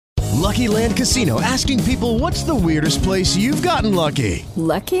Lucky Land Casino, asking people, what's the weirdest place you've gotten lucky?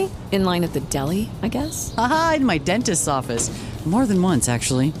 Lucky? In line at the deli, I guess? Aha, in my dentist's office. More than once,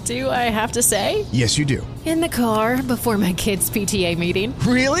 actually. Do I have to say? Yes, you do. In the car before my kids' PTA meeting.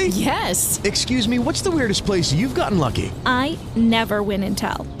 Really? Yes. Excuse me, what's the weirdest place you've gotten lucky? I never win and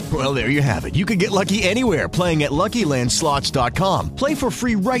tell. Well, there you have it. You can get lucky anywhere, playing at LuckyLandSlots.com. Play for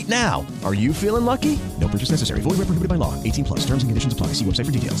free right now. Are you feeling lucky? No purchase necessary. Void where prohibited by law. 18 plus. Terms and conditions apply. See website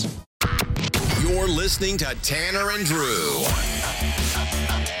for details. You're listening to Tanner and Drew.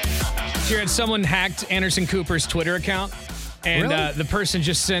 Jared, someone hacked Anderson Cooper's Twitter account, and Really? the person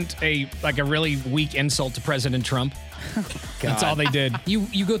just sent a really weak insult to President Trump. That's all they did.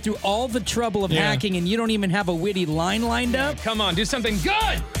 You go through all the trouble of Yeah. hacking and you don't even have a witty line lined up? Come on, do something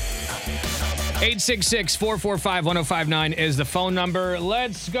good. 866-445-1059 is the phone number.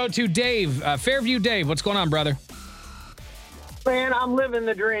 Let's go to Dave. Fairview Dave, what's going on, brother? Man, I'm living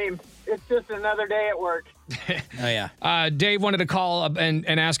the dream. It's just another day at work. Oh, yeah. Dave wanted to call up and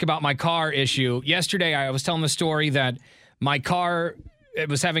ask about my car issue. Yesterday, I was telling the story that my car, it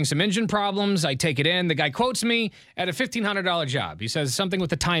was having some engine problems. I take it in. The guy quotes me at a $1,500 job. He says something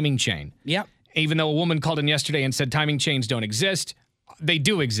with the timing chain. Yep. Even though a woman called in yesterday and said timing chains don't exist, they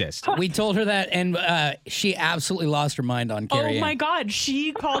do exist. We told her that, and she absolutely lost her mind on Carrie Oh Ann. my God,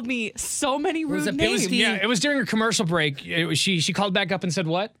 she called me so many was rude a names. pasty- Yeah, it was during her commercial break. She called back up and said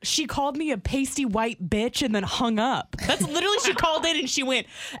what? She called me a pasty white bitch and then hung up. That's literally, she called in and she went,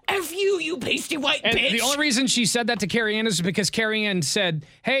 F you, you pasty white And bitch. the only reason she said that to Carrie Ann is because Carrie Ann said,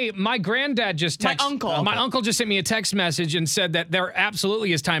 hey, my granddad just My texted. uncle. My uncle just sent me a text message and said that there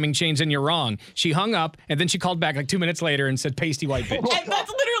absolutely is timing chains and you're wrong. She hung up and then she called back like 2 minutes later and said, pasty white bitch. And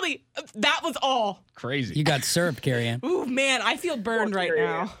that's literally, that was all. Crazy. You got served, Carrie Ann. Ooh, man, I feel burned right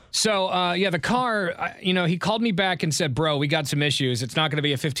now. So, the car, he called me back and said, bro, we got some issues. It's not going to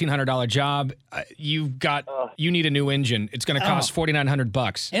be a $1,500 job. You need a new engine. It's going to cost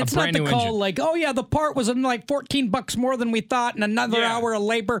 $4,900. And it's a not brand the new call engine. like, oh, yeah, the part was in like $14 more than we thought and another hour of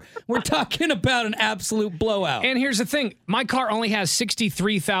labor. We're talking about an absolute blowout. And here's the thing. My car only has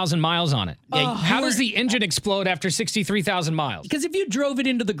 63,000 miles on it. How does the engine explode after 63,000 miles? Because if you drove it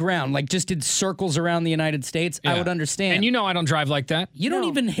into the ground, like just did circles around the United States, I Yeah. would understand. And you know I don't drive like that. You don't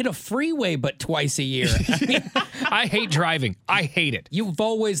even hit a freeway but twice a year. I mean, I hate driving. I hate it. you've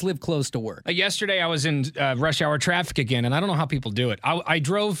always lived close to work. Yesterday, I was in rush hour traffic again, and I don't know how people do it. I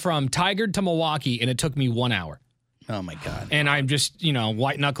drove from Tigard to Milwaukee, and it took me 1 hour. Oh, my God. And I'm just,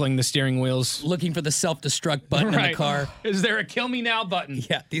 white-knuckling the steering wheels. Looking for the self-destruct button in the car. Is there a kill me now button?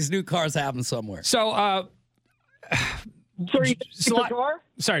 Yeah, these new cars have them somewhere. So, So are you keep the Sli- car?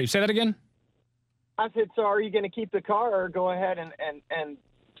 sorry, say that again? I said, so are you going to keep the car or go ahead and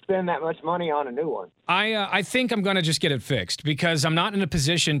spend that much money on a new one? I think I'm going to just get it fixed because I'm not in a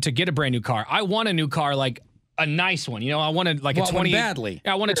position to get a brand new car. I want a new car, like a nice one. I wanted like Want a one 20 badly.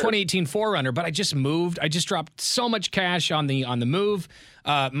 Yeah, I want a 2018 4Runner, but I just moved. I just dropped so much cash on the move.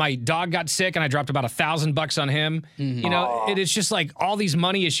 My dog got sick and I dropped about $1,000 on him. It is just like all these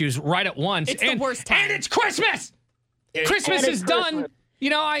money issues right at once. It's the worst time. And it's Christmas. Christmas and is it's done. Christmas.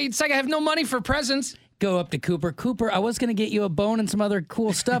 It's like I have no money for presents. Go up to Cooper. Cooper, I was going to get you a bone and some other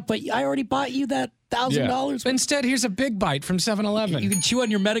cool stuff, but I already bought you that $1,000. Instead, here's a big bite from 7-Eleven. You can chew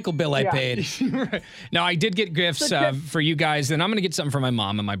on your medical bill I paid. No, I did get gifts for you guys, and I'm going to get something for my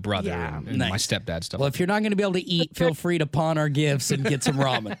mom and my brother Yeah. and my Nice. stepdad stuff. Well, if you're not going to be able to eat, feel free to pawn our gifts and get some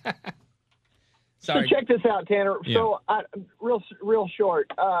ramen. Sorry. So check this out, Tanner. Yeah. So real short.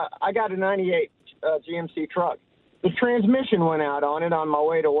 I got a 98 GMC truck. The transmission went out on it on my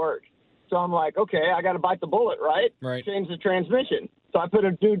way to work. So I'm like, okay, I got to bite the bullet, right? Right. Change the transmission. So I put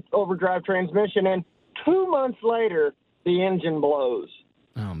a dude overdrive transmission in. 2 months later, the engine blows.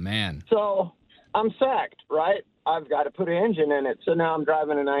 Oh, man. So I'm sacked, right? I've got to put an engine in it. So now I'm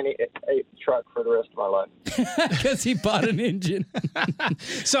driving a 98 truck for the rest of my life. Because he bought an engine.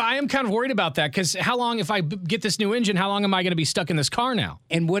 So I am kind of worried about that because how long, if I get this new engine, how long am I going to be stuck in this car now?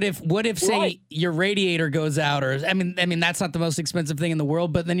 And what if say Right. your radiator goes out, or I mean that's not the most expensive thing in the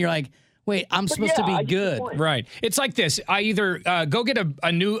world, but then you're like, wait, I'm supposed to yeah, I be get the good. point. Right. It's like this. I either go get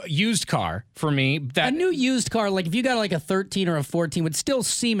a new used car for me. A new used car, like if you got like a 13 or a 14, would still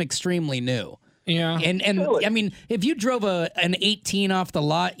seem extremely new. Yeah. And Really? I mean, if you drove an 18 off the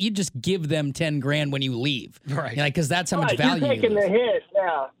lot, you just give them 10 grand when you leave, Right. Because that's how much Right, value you're you taking lose. the hit,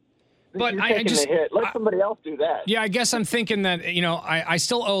 yeah. But you're I taking just- the hit. Let somebody else do that. Yeah, I guess I'm thinking that, I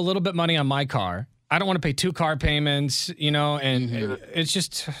still owe a little bit money on my car. I don't want to pay 2 car payments, and it's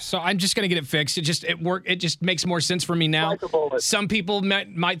just, so I'm just going to get it fixed. It just makes more sense for me now. Bite the bullet. Some people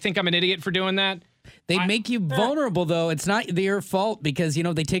might think I'm an idiot for doing that. They make you vulnerable, though. It's not their fault because,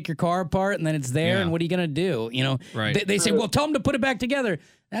 they take your car apart and then it's there, Yeah. and what are you going to do? Right. They say, well, tell them to put it back together.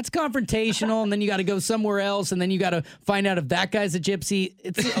 That's confrontational, and then you got to go somewhere else, and then you got to find out if that guy's a gypsy.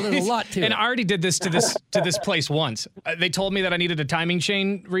 There's a lot to it. And I already did this to this place once. They told me that I needed a timing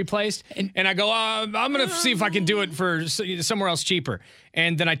chain replaced, and I go, I'm going to see if I can do it for somewhere else cheaper.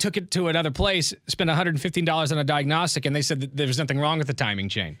 And then I took it to another place, spent $115 on a diagnostic, and they said that there was nothing wrong with the timing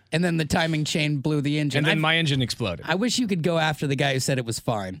chain. And then the timing chain blew the engine. And then my engine exploded. I wish you could go after the guy who said it was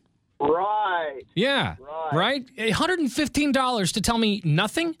fine. Right. Yeah. Right? $115 to tell me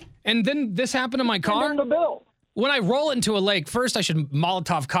nothing? And then this happened to my car? Send them the bill. When I roll into a lake, first I should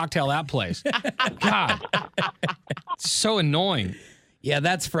Molotov cocktail that place. God. It's so annoying. Yeah,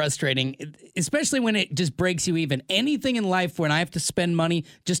 that's frustrating, especially when it just breaks you even. Anything in life when I have to spend money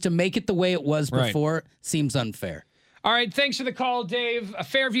just to make it the way it was before seems unfair. All right, thanks for the call, Dave.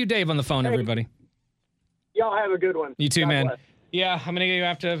 Fairview Dave on the phone, everybody. Y'all have a good one. You too, God man. bless. Yeah, I'm gonna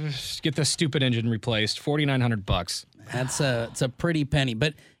have to get the stupid engine replaced. $4,900. It's a pretty penny,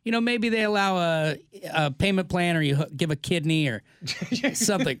 but maybe they allow a payment plan, or you give a kidney or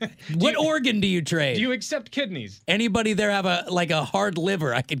something. What organ do you trade? Do you accept kidneys? Anybody there have a hard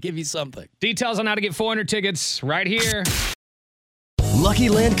liver? I could give you something. Details on how to get 400 tickets right here. Lucky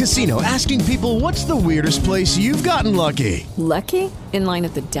Land Casino, asking people, what's the weirdest place you've gotten lucky? Lucky? In line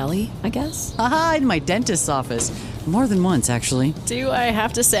at the deli, I guess? Aha, in my dentist's office. More than once, actually. Do I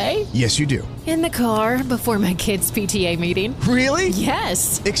have to say? Yes, you do. In the car before my kids' PTA meeting. Really?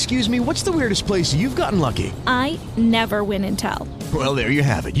 Yes. Excuse me, what's the weirdest place you've gotten lucky? I never win and tell. Well, there you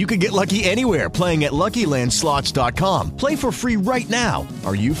have it. You can get lucky anywhere, playing at LuckyLandSlots.com. Play for free right now.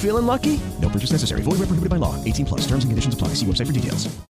 Are you feeling lucky? No purchase necessary. Void where prohibited by law. 18+. Terms and conditions apply. See website for details.